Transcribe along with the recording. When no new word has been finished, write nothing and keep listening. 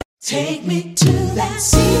Take me to that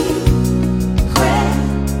secret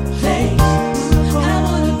place. I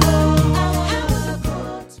wanna go.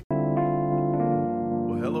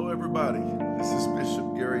 Well, hello everybody. This is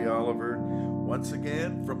Bishop Gary Oliver once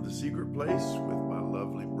again from the secret place with my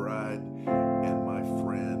lovely bride and my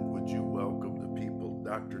friend. Would you welcome the people,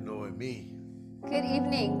 Dr. Noemi? Good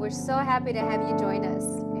evening. We're so happy to have you join us.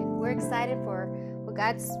 And we're excited for what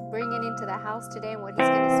God's bringing into the house today and what He's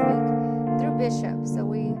going to speak through Bishop. So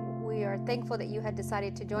we are thankful that you had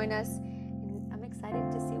decided to join us. And I'm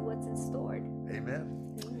excited to see what's in store.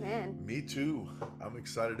 Amen. Amen. Me too. I'm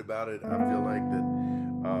excited about it. I feel like that,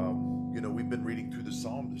 we've been reading through the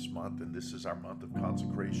Psalm this month, and this is our month of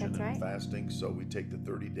consecration and fasting. So we take the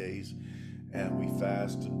 30 days and we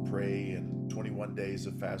fast and pray, and 21 days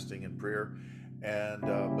of fasting and prayer. And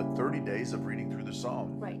but 30 days of reading through the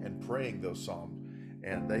Psalm and praying those Psalms,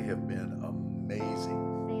 and they have been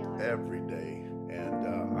amazing. They are. Every day, and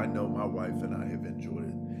I know my wife and I have enjoyed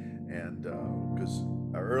it, and because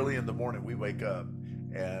early in the morning we wake up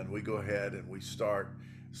and we go ahead and we start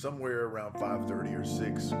somewhere around 5:30 or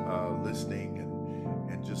 6, listening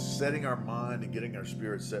and just setting our mind and getting our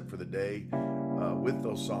spirit set for the day with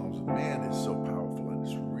those Psalms. Man, it's so powerful, and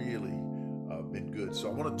it's really been good. So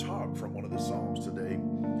I want to talk from one of the Psalms today,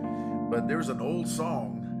 but there's an old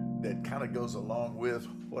song that kind of goes along with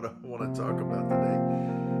what I want to talk about today,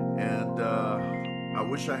 and I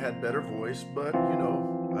wish I had better voice, but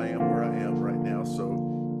I am where I am right now, so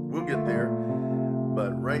we'll get there.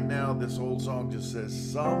 But right now this old song just says,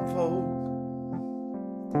 some folk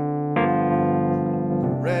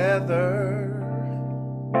rather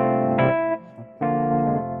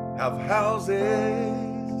have houses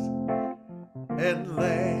and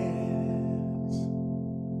lands.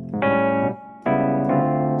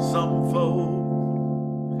 Some folk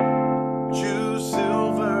choose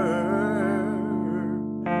silver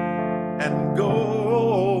and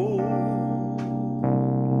gold.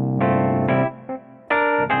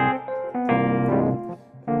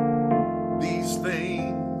 These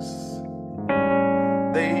things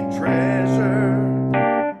they treasure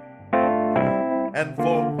and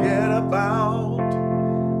forget about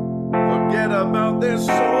their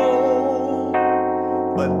soul,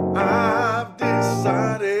 but I've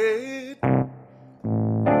decided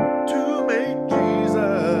to make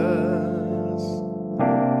Jesus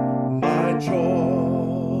my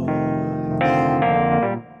choice.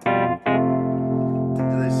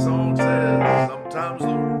 Today's song says, sometimes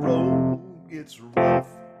the road gets rough,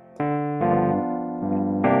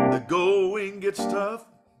 the going gets tough,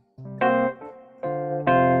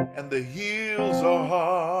 and the hills are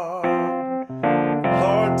hard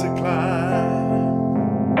to climb.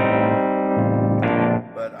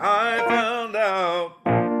 But I found out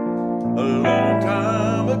a long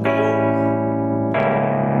time ago,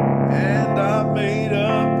 and I made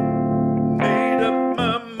up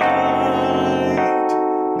my mind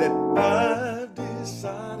that I've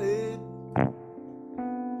decided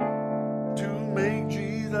to make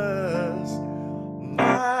Jesus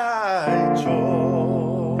my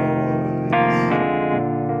choice.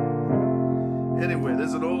 Anyway,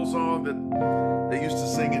 there's an old song that they used to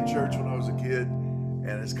sing in church when I was a kid,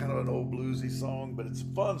 and it's kind of an old bluesy song, but it's a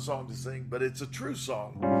fun song to sing, but it's a true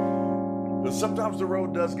song. But sometimes the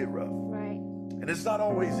road does get rough. Right. And it's not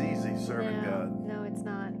always easy serving God. No, it's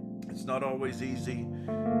not. It's not always easy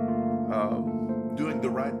doing the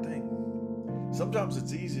right thing. Sometimes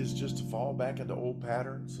it's easiest just to fall back into old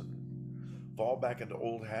patterns and fall back into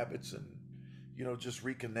old habits and just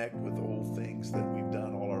reconnect with old things that we've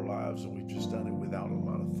done all our lives, and we've just done it without a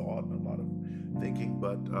lot of thought and a lot of thinking.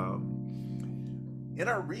 But in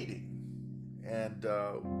our reading, and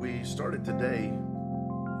we started today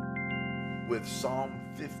with Psalm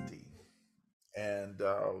 50, and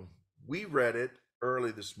we read it early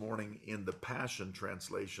this morning in the Passion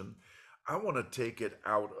Translation. I want to take it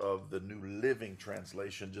out of the New Living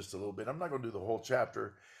Translation just a little bit. I'm not going to do the whole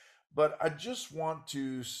chapter, but I just want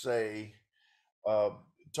to say,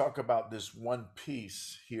 talk about this one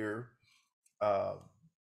piece here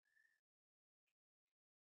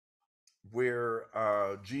where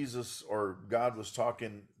Jesus or God was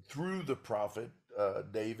talking through the prophet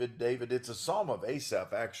David. It's a psalm of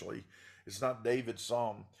Asaph, actually. It's not David's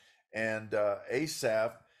psalm. And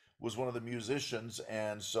Asaph was one of the musicians,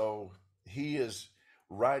 and so he is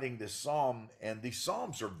writing this psalm, and these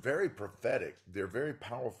psalms are very prophetic. They're very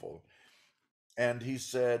powerful. And he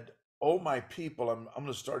said, "Oh, my people," I'm going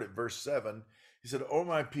to start at verse 7. He said, "Oh,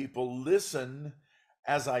 my people, listen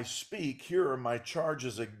as I speak. Here are my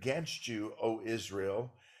charges against you, O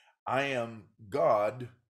Israel. I am God,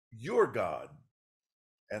 your God,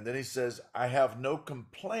 And then he says, I have no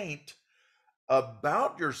complaint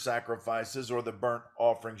about your sacrifices or the burnt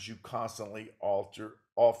offerings you constantly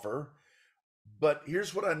offer. But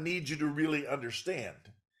here's what I need you to really understand.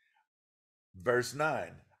 Verse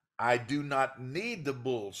 9, I do not need the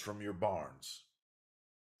bulls from your barns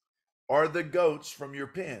or the goats from your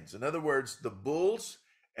pens. In other words, the bulls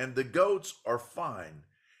and the goats are fine,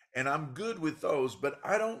 and I'm good with those, but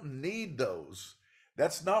I don't need those.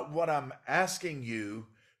 That's not what I'm asking you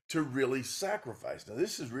to really sacrifice. Now,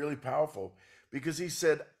 this is really powerful because he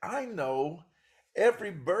said, I know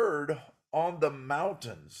every bird on the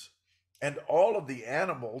mountains and all of the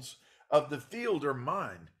animals of the field are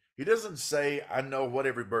mine. He doesn't say, I know what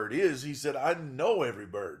every bird is. He said, I know every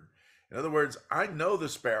bird. In other words, I know the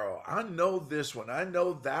sparrow. I know this one. I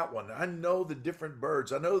know that one. I know the different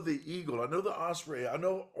birds. I know the eagle. I know the osprey. I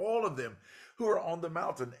know all of them who are on the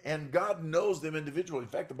mountain. And God knows them individually. In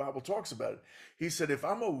fact, the Bible talks about it. He said, if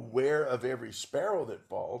I'm aware of every sparrow that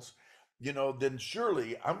falls, then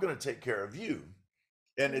surely I'm going to take care of you.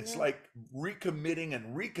 And it's Amen. like recommitting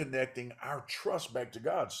and reconnecting our trust back to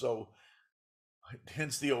God. So,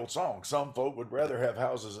 hence the old song, some folk would rather have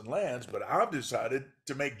houses and lands, but I've decided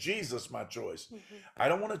to make Jesus my choice. Mhm. I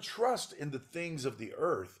don't want to trust in the things of the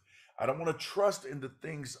earth. I don't want to trust in the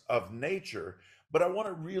things of nature, but I want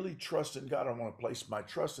to really trust in God. I want to place my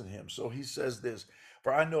trust in him. So he says this,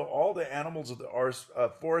 for I know all the animals of the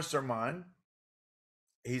forests are mine.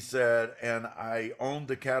 He said, and I own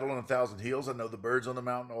the cattle on 1,000 hills. I know the birds on the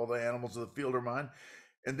mountain, all the animals of the field are mine.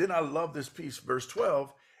 And then I love this piece, verse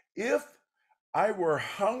 12. If I were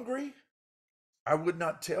hungry, I would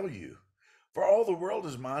not tell you, for all the world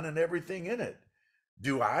is mine and everything in it.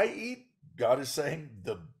 Do I eat, God is saying,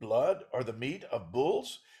 the blood or the meat of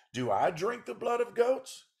bulls? Do I drink the blood of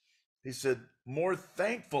goats? He said, make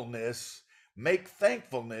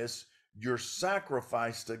thankfulness your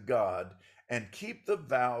sacrifice to God and keep the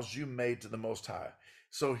vows you made to the Most High.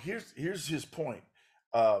 So here's his point.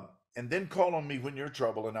 And then call on me when you're in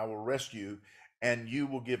trouble, and I will rescue, and you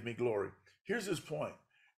will give me glory. Here's his point.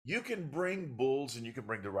 You can bring bulls and you can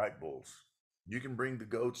bring the right bulls. You can bring the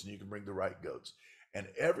goats and you can bring the right goats. And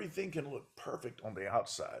everything can look perfect on the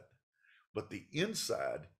outside, but the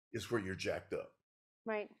inside is where you're jacked up.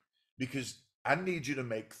 Right. Because I need you to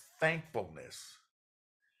make thankfulness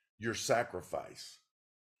your sacrifice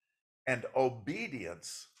and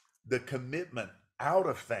obedience the commitment out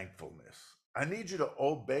of thankfulness. I need you to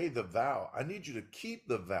obey the vow. I need you to keep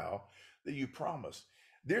the vow that you promised.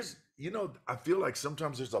 I feel like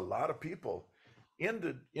sometimes there's a lot of people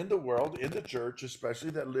in the world, in the church,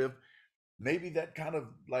 especially that live maybe that kind of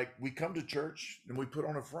like we come to church and we put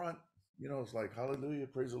on a front, it's like hallelujah,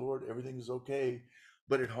 praise the Lord, everything is okay.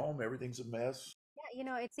 But at home, everything's a mess.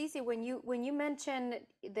 Yeah, it's easy when you mention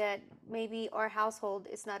that maybe our household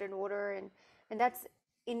is not in order, and that's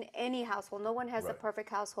in any household. No one has a Right, perfect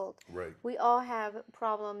household. right. We all have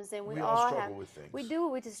problems, and we We all all have struggle with we things. do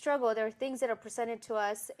we just struggle. There are things that are presented to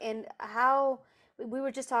us, and how we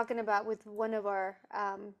were just talking about with one of our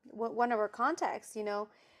contacts.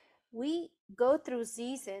 We go through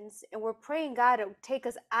seasons and we're praying God to take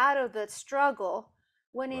us out of the struggle,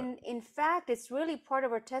 when Right. in fact it's really part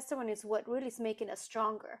of our testimony, is what really is making us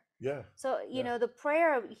stronger. Yeah. So Yeah. the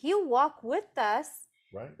prayer, he'll walk with us,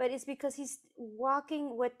 Right. but it's because he's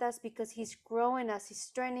walking with us, because he's growing us, he's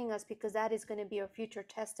strengthening us, because that is going to be our future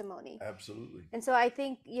testimony. Absolutely. And so I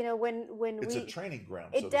think, when It's a we training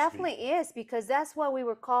ground, so it to speak. definitely is, because that's why we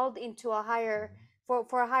were called into a higher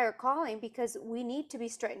for a higher calling, because we need to be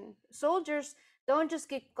straightened. Soldiers don't just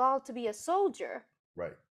get called to be a soldier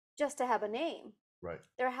Right. just to have a name. Right.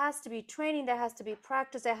 There has to be training, there has to be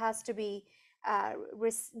practice, there has to be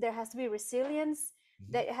resilience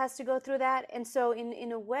Mhm. that has to go through that. And so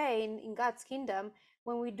in a way, in God's kingdom,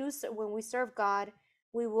 when we serve God,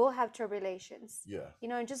 we will have tribulations. Yeah.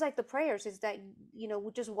 And just like the prayers is that,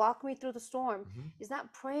 just walk me through the storm. Mhm. It's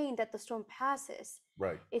not praying that the storm passes.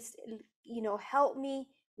 Right. It's, help me.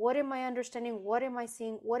 What am I understanding? What am I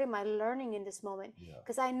seeing? What am I learning in this moment? Yeah.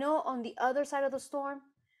 Because I know on the other side of the storm,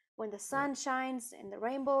 when the sun shines and the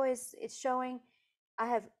rainbow is showing,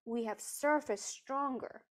 we have surfaced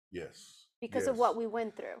stronger Yes. because of Yes. what we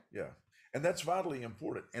went through. Yeah. And that's vitally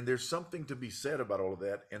important. And there's something to be said about all of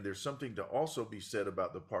that. And there's something to also be said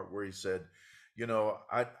about the part where he said,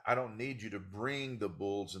 I don't need you to bring the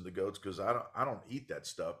bulls and the goats, because I don't eat that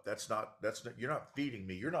stuff. That's not you're not feeding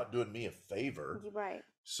me. You're not doing me a favor. Right.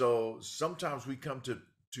 So sometimes we come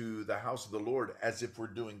to the house of the Lord as if we're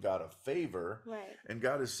doing God a favor. Right. And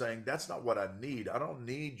God is saying, that's not what I need. I don't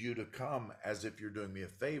need you to come as if you're doing me a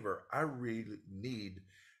favor. I really need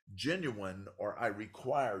I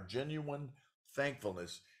require genuine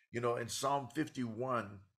thankfulness. In Psalm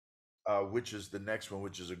 51, which is the next one,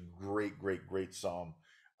 which is a great, great, great psalm.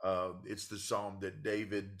 It's the psalm that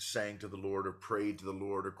David sang to the Lord, or prayed to the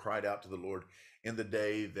Lord, or cried out to the Lord in the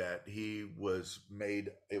day that it was made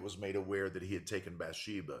aware that he had taken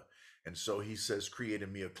Bathsheba. And so he says, create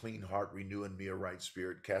in me a clean heart, renew in me a right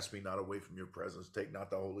spirit, cast me not away from your presence, take not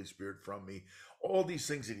the Holy Spirit from me. All these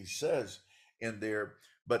things that he says in there.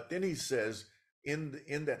 But then he says in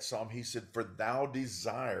that psalm, he said, for thou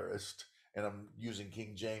desirest, and I'm using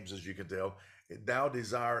King James, as you can tell, thou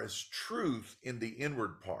desirest truth in the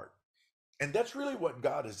inward part. And that's really what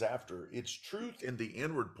God is after. It's truth in the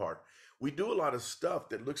inward part. We do a lot of stuff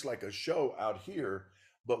that looks like a show out here,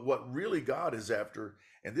 but what really God is after,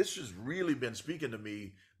 and this has really been speaking to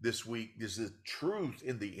me this week, is the truth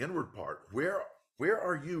in the inward part. Where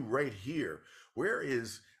are you right here? Where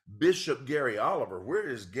is Bishop Gary Oliver? Where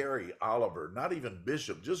is Gary Oliver? Not even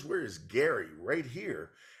Bishop, just where is Gary right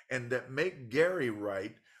here? And that make Gary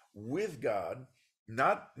right with God,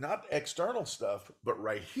 not external stuff, but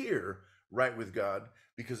right here, right with God,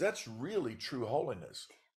 because that's really true holiness.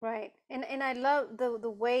 Right. And I love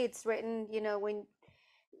the way it's written,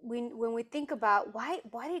 when we think about why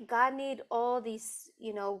did God need all these,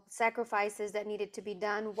 sacrifices that needed to be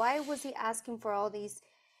done? Why was he asking for all these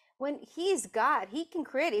when he's God? He can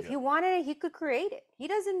create it. If Yeah. he wanted it, he could create it. He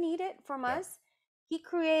doesn't need it from Yeah. us. He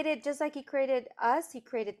created, just like he created us, he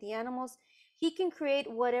created the animals. He can create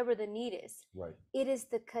whatever the need is. Right. It is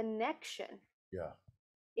the connection. Yeah.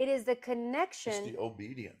 It is the It's connection, the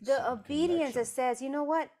obedience. the and obedience that connection. says, you know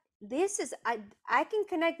what, this is I can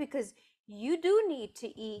connect because you do need to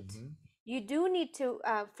eat. Mhm. You do need to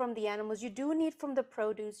from the animals. You do need from the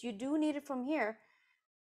produce. You do need it from here.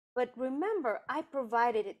 But remember, I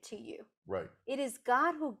provided it to you. Right. It is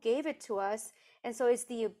God who gave it to us, and so it's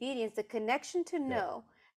the obedience, the connection to Yeah. know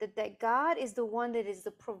that God is the one that is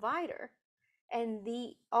the provider, and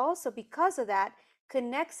the also because of that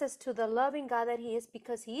connects us to the loving God that he is,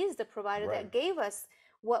 because he is the provider Right. that gave us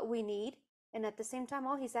what we need. And at the same time,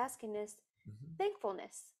 all he's asking is Mhm.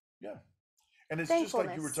 thankfulness. Yeah. And it's just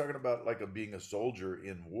like you were Thankfulness. talking about, like being a soldier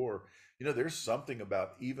in war. There's something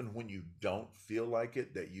about, even when you don't feel like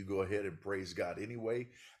it, that you go ahead and praise God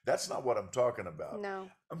anyway. That's not what I'm talking about. No.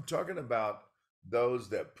 I'm talking about those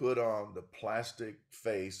that put on the plastic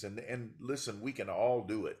face, and listen, we can all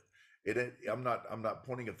do it. I'm not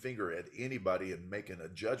pointing a finger at anybody and making a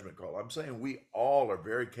judgment call. I'm saying we all are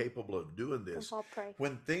very capable of doing Let's this. all pray.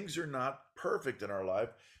 When things are not perfect in our life,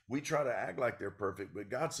 we try to act like they're perfect, but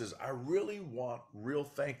God says, I really want real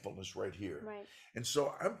thankfulness right here. Right. And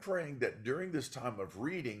so I'm praying that during this time of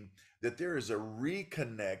reading, that there is a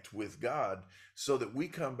reconnect with God, so that we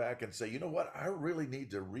come back and say, you know what? I really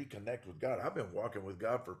need to reconnect with God. I've been walking with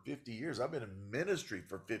God for 50 years. I've been in ministry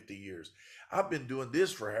for 50 years. I've been doing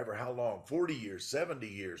this for ever how long? 40 years, 70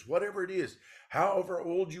 years, whatever it is. However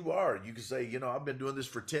old you are, you can say, I've been doing this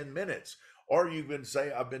for 10 minutes, or you can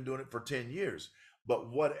say, I've been doing it for 10 years.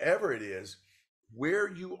 But whatever it is, where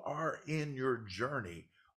you are in your journey,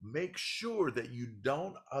 make sure that you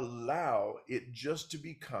don't allow it just to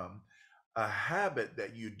become a habit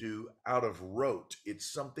that you do out of rote.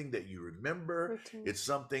 It's something that you remember. Routine. It's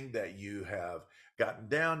something that you have gotten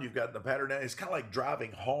down. You've gotten the pattern down. It's kind of like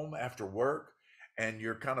driving home after work, and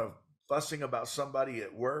you're kind of fussing about somebody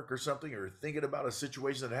at work or something, or thinking about a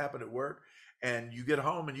situation that happened at work. And you get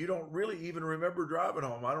home and you don't really even remember driving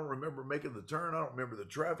home. I don't remember making the turn. I don't remember the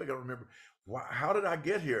traffic. I don't remember, how did I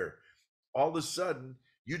get here? All of a sudden,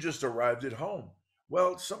 you just arrived at home.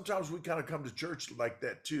 Well, sometimes we kind of come to church like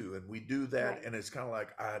that too, and we do that, Right. and it's kind of like,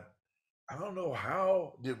 I don't know,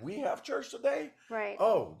 how did we have church today? Right.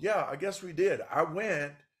 Oh yeah, I guess we did. I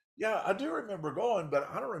went. Yeah, I do remember going, but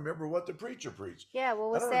I don't remember what the preacher preached. Yeah, what I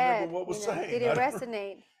was don't remember said? what was Did saying. it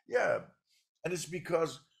resonate? Yeah, and it's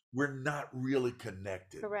because we're not really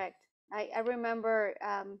connected. Correct. I remember,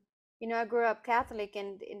 I grew up Catholic,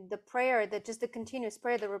 and in the prayer, that just the continuous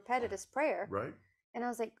prayer, the repetitive prayer, Right? and I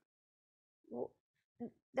was like, well,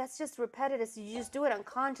 that's just repetitive. You just do it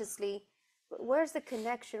unconsciously. But where's the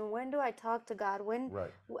connection? When do I talk to God?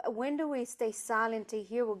 Right. When do we stay silent to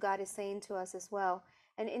hear what God is saying to us as well?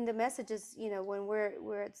 And in the messages, when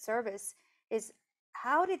we're at service, is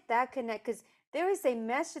how did that connect? Because there is a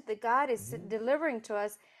message that God is Mhm. delivering to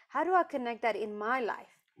us. How do I connect that in my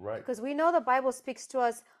life? Right. Because we know the Bible speaks to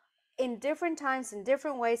us in different times, in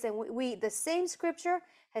different ways, and we the same scripture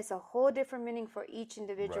has a whole different meaning for each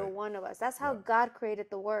individual Right. one of us. That's how Yeah. God created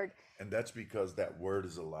the word. And that's because that word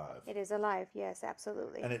is alive. It is alive. Yes,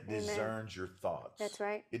 absolutely. And it Amen. discerns your thoughts. That's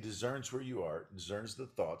right. It discerns where you are, it discerns the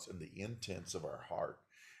thoughts and the intents of our heart.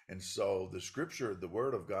 And so the scripture, the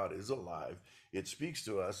word of God is alive. It speaks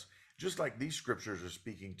to us just like these scriptures are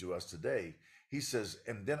speaking to us today. He says,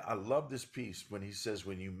 and then I love this piece when he says,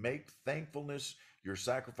 when you make thankfulness your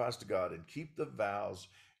sacrifice to God and keep the vows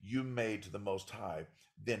you made to the Most High,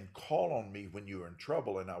 then call on me when you are in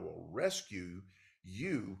trouble, and I will rescue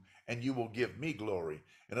you, and you will give me glory.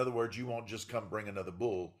 In other words, you won't just come bring another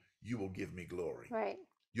bull, you will give me glory. Right.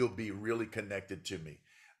 You'll be really connected to me.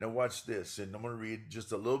 Now watch this, and I'm going to read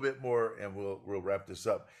just a little bit more, and we'll wrap this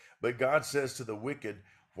up. But God says to the wicked,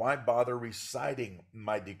 why bother reciting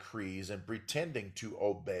my decrees and pretending to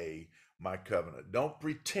obey my covenant? Don't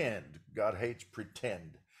pretend. God hates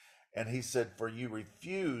pretend. And he said, for you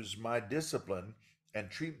refuse my discipline and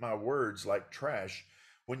treat my words like trash.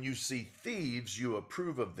 When you see thieves, you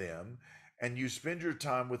approve of them, and you spend your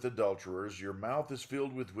time with adulterers. Your mouth is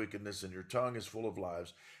filled with wickedness, and your tongue is full of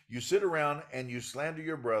lies. You sit around and you slander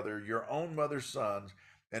your brother, your own mother's sons.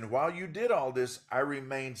 And while you did all this, I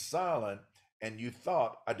remained silent, and you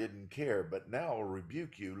thought I didn't care. But now I'll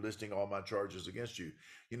rebuke you, listing all my charges against you.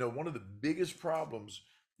 You know, one of the biggest problems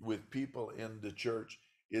with people in the church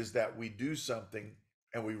is that we do something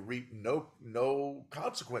and we reap no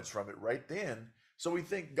consequence from it right then. So we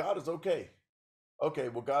think God is okay. Okay,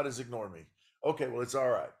 well, God has ignored me. Okay, well, it's all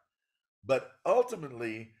right. But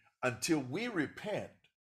ultimately, until we repent,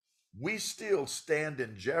 we still stand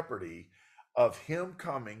in jeopardy of him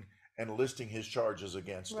coming and listing his charges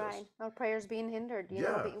against us. Right. Our prayers being hindered.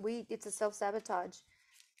 Yeah. It's a self-sabotage.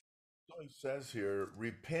 So he says here,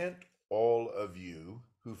 repent all of you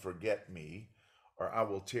who forget me, or I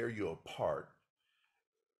will tear you apart.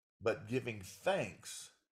 But giving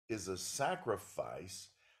thanks is a sacrifice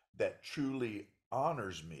that truly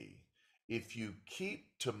honors me. If you keep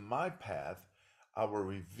to my path, I will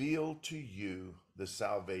reveal to you the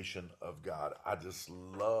salvation of God. I just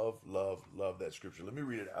love, love, love that scripture. Let me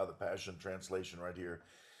read it out of the Passion Translation right here.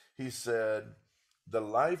 He said, the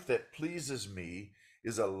life that pleases me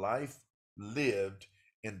is a life lived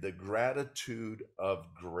in the gratitude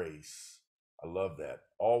of grace. I love that.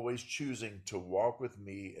 Always choosing to walk with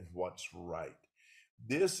me in what's right.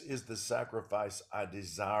 This is the sacrifice I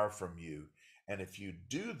desire from you. And if you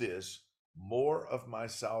do this, more of my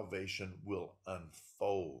salvation will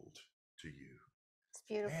unfold to you. It's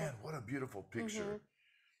beautiful. Man, what a beautiful picture Mm-hmm.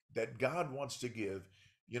 that God wants to give.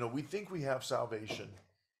 You know, we think we have salvation,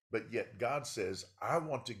 but yet God says, I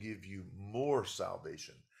want to give you more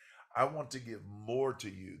salvation. I want to give more to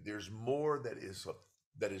you. There's more that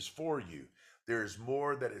is for you. There's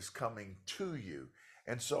more that is coming to you.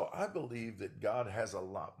 And so I believe that God has a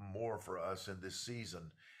lot more for us in this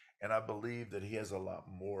season. And I believe that he has a lot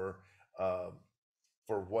more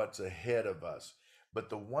for what's ahead of us. But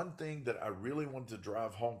the one thing that I really want to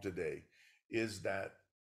drive home today is that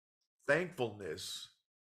thankfulness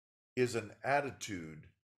is an attitude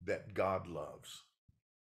that God loves.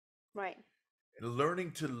 Right. And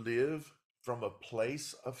learning to live from a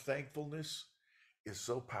place of thankfulness is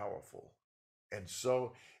so powerful. And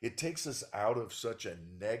so it takes us out of such a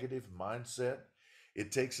negative mindset.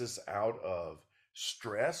 It takes us out of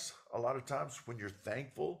stress. A lot of times when you're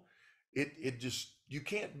thankful, it just, you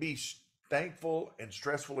can't be thankful and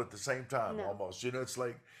stressful at the same time. No. Almost. You know, it's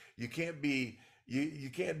like you can't be, you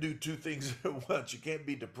can't do two things at once. You can't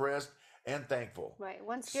be depressed and thankful. Right.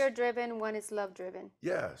 One's fear-driven, one is love-driven.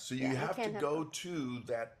 Yeah, so you Yeah, you have to can't have go both. to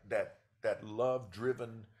that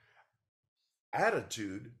love-driven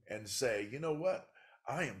attitude and say, you know what?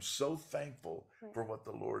 I am so thankful Right. for what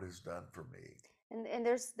the Lord has done for me. And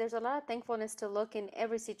there's a lot of thankfulness to look in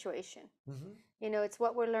every situation. Hmm. It's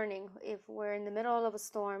what we're learning. If we're in the middle of a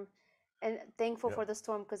storm, and thankful Yeah, for the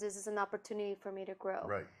storm because this is an opportunity for me to grow.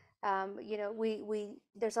 right. We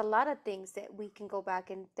there's a lot of things that we can go back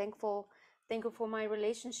and thankful for my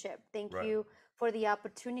relationship. Thank Right. you for the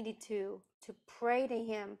opportunity to pray to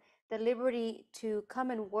him, the liberty to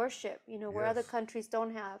come and worship, where other Yes. countries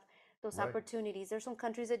don't have those Right. opportunities. There's some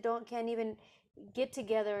countries that can't even get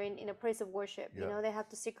together in a place of worship. Yeah. They have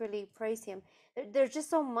to secretly praise him. There's just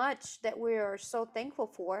so much that we are so thankful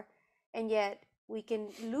for, and yet we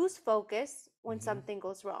can lose focus when Hmm. something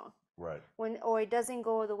goes wrong, Right. or it doesn't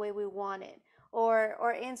go the way we want it,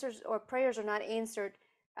 or answers or prayers are not answered,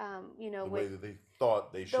 The way with that they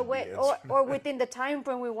thought they the should be way or answered. within the time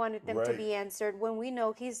frame we wanted them to Right. be answered, when we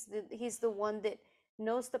know he's the one that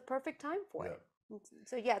knows the perfect time for Yeah. it.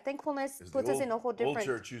 So yeah, thankfulness As the puts us old in a whole old different.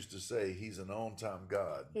 church used to say, he's an on-time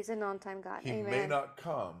God. He's an on-time God. He may Amen. not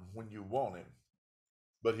come when you want him,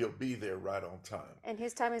 but he'll be there right on time. And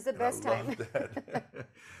his time is the And I best time. love that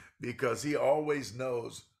because he always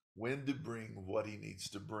knows when to bring what he needs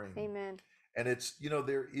to bring. Amen. And it's,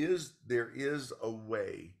 there is a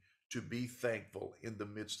way to be thankful in the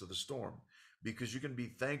midst of the storm, because you can be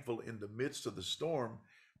thankful in the midst of the storm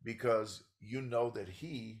because you know that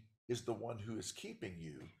he is the one who is keeping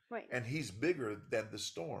you, Right. and he's bigger than the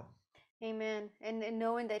storm. Amen. And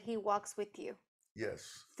knowing that he walks with you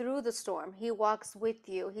Yes. through the storm, he walks with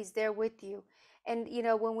you, he's there with you. And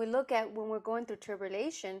when we look at when we're going through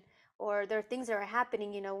tribulation, or there are things that are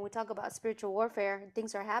happening, when we talk about spiritual warfare,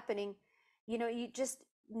 things are happening, you just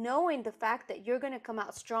knowing the fact that you're going to come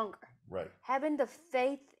out stronger, Right. having the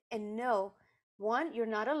faith and know, one, you're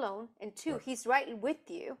not alone, and two, Right. he's right with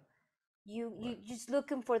you. You Right. just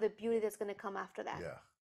looking for the beauty that's going to come after that. Yeah.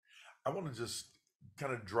 I want to just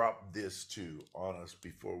kind of drop this too on us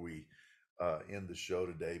before we end the show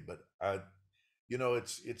today. But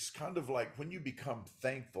it's kind of like when you become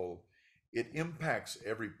thankful, it impacts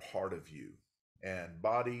every part of you, and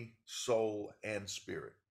body, soul, and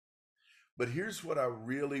spirit. But here's what I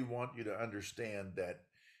really want you to understand, that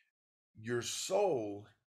your soul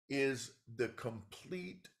is the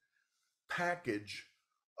complete package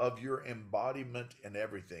of your embodiment and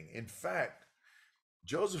everything. In fact,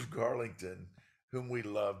 Joseph Garlington, whom we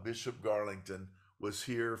love, Bishop Garlington, was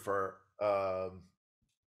here for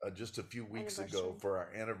just a few weeks ago for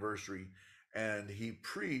our anniversary, and he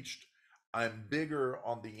preached, "I'm bigger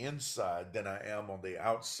on the inside than I am on the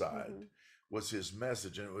outside," was his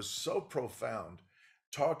message. And it was so profound,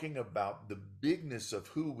 talking about the bigness of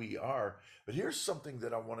who we are. But here's something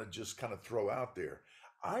that I want to just kind of throw out there.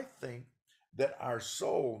 I think that our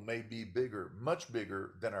soul may be bigger, much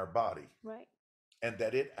bigger than our body, Right. and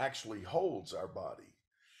that it actually holds our body.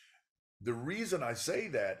 The reason I say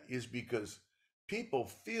that is because people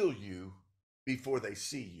feel you before they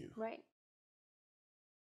see you. Right.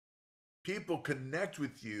 People connect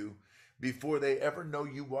with you before they ever know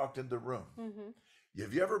you walked in the room. Mm-hmm.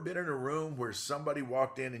 Have you ever been in a room where somebody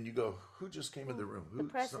walked in and you go, "Who just came in the room?" The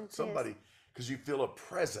presence Somebody, because you feel a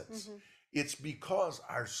presence. It's because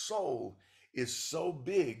our soul is so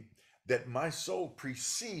big that my soul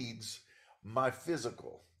precedes my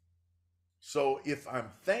physical. So if I'm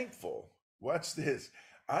thankful, watch this,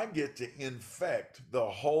 I get to infect the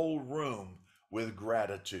whole room with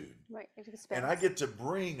gratitude. Right. It And I expands. get to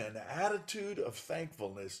bring an attitude of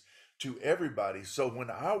thankfulness to everybody. So when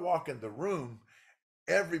I walk in the room,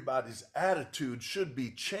 everybody's attitude should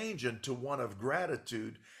be changing to one of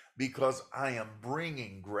gratitude, because I am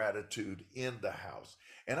bringing gratitude in the house.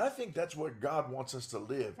 And I think that's what God wants us to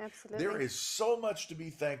live. Absolutely. There is so much to be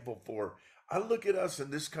thankful for. I look at us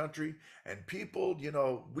in this country, and people,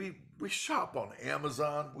 we shop on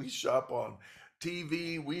Amazon, we shop on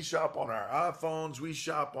TV, we shop on our iPhones, we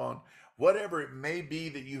shop on whatever it may be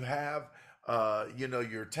that you have,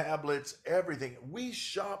 your tablets, everything. We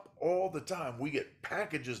shop all the time. We get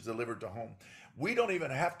packages delivered to home. We don't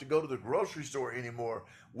even have to go to the grocery store anymore.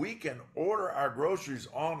 We can order our groceries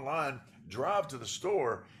online, drive to the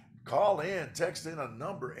store, call in, text in a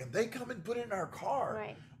number, and they come and put it in our car.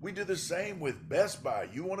 Right. We do the same with Best Buy.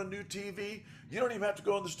 You want a new TV? You don't even have to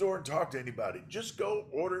go in the store and talk to anybody. Just go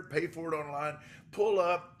order it, pay for it online, pull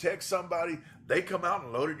up, text somebody. They come out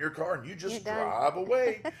and load it in your car, and you just drive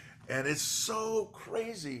away. And it's so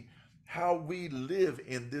crazy how we live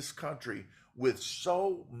in this country with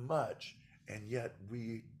so much, and yet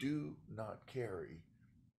we do not carry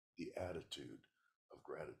the attitude of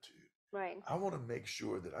gratitude. Right. I want to make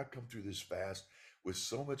sure that I come through this fast with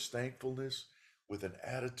so much thankfulness, with an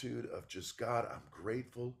attitude of just, God, I'm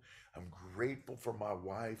grateful. I'm grateful for my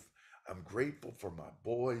wife. I'm grateful for my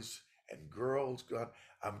boys and girls, God.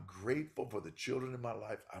 I'm grateful for the children in my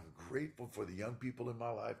life. I'm grateful for the young people in my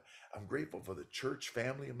life. I'm grateful for the church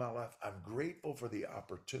family in my life. I'm grateful for the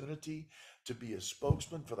opportunity to be a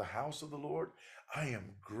spokesman for the house of the Lord. I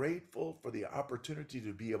am grateful for the opportunity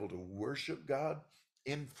to be able to worship God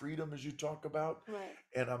in freedom, as you talk about. Right.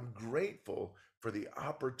 And I'm grateful for the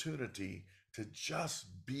opportunity to just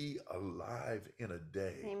be alive in a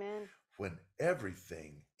day Amen. when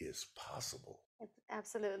everything is possible.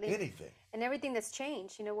 Absolutely. Anything. And everything that's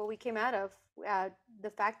changed, what we came out of, the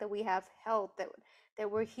fact that we have health,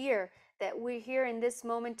 that we're here, that we're here in this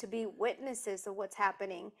moment to be witnesses of what's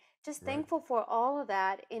happening. Just Right. thankful for all of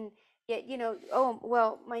that. And yet, oh,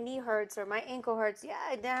 well, my knee hurts or my ankle hurts. Yeah,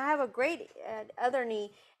 I have a great other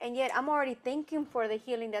knee. And yet I'm already thanking for the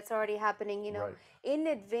healing that's already happening, Right. in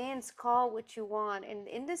advance, call what you want. And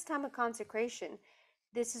in this time of consecration,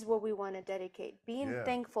 this is what we want to dedicate, being Yeah.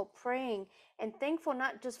 thankful, praying, and thankful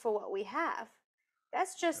not just for what we have.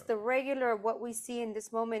 That's just Yeah. the regular, what we see in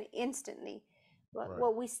this moment instantly, but Right.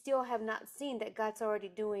 what we still have not seen that God's already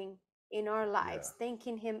doing in our lives, Yeah.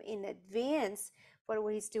 thanking Him in advance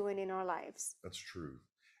what he's doing in our lives. That's true.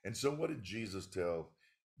 And so, what did Jesus tell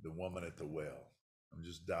the woman at the well? I'm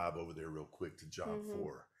just dive over there real quick to John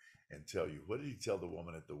 4 and tell you, what did he tell the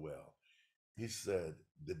woman at the well? He said,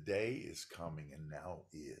 the day is coming and now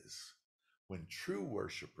is when true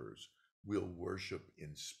worshipers will worship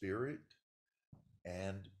in spirit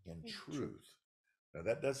and in truth. Now,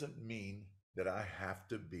 that doesn't mean that I have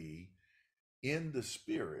to be in the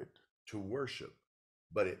spirit to worship,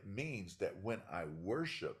 but it means that when I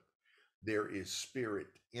worship, there is spirit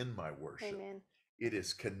in my worship. Amen. It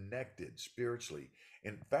is connected spiritually.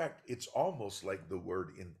 In fact, it's almost like the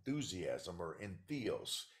word enthusiasm or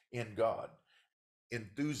entheos in God.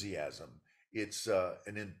 Enthusiasm. It's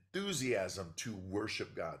an enthusiasm to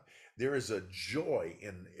worship God. There is a joy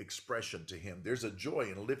in expression to him. There's a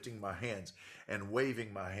joy in lifting my hands and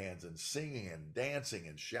waving my hands and singing and dancing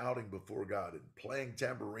and shouting before God and playing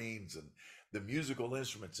tambourines and the musical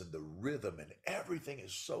instruments and the rhythm, and everything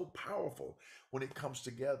is so powerful when it comes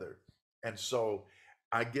together. And so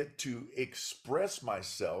I get to express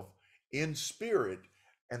myself in spirit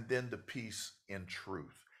and then the peace in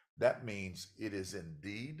truth. That means it is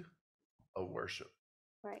indeed a worship.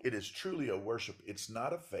 Right. It is truly a worship. It's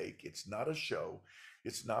not a fake. It's not a show.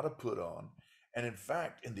 It's not a put on. And in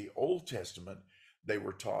fact, in the Old Testament, they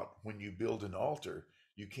were taught when you build an altar,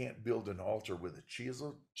 you can't build an altar with a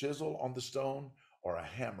chisel on the stone or a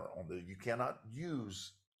hammer on the. You cannot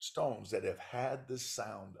use stones that have had the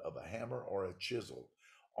sound of a hammer or a chisel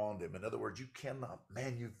on them. In other words, you cannot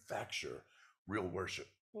manufacture real worship.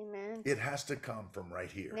 Amen. It has to come from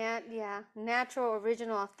right here. Natural,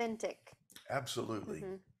 original, authentic. Absolutely.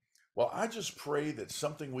 Well, I just pray that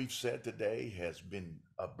something we've said today has been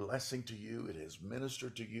a blessing to you. It has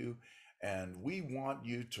ministered to you. And we want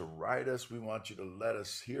you to write us. We want you to let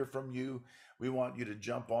us hear from you. We want you to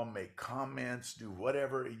jump on, make comments, do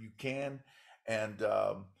whatever you can. And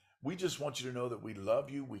we just want you to know that we love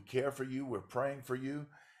you. We care for you. We're praying for you.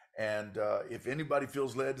 And if anybody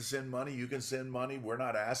feels led to send money, you can send money. We're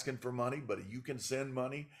not asking for money, but you can send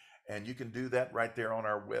money. And you can do that right there on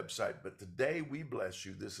our website. But today we bless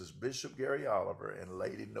you. This is Bishop Gary Oliver and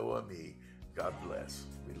Lady Noemi. God bless.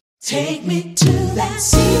 Take me to that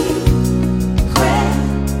sea.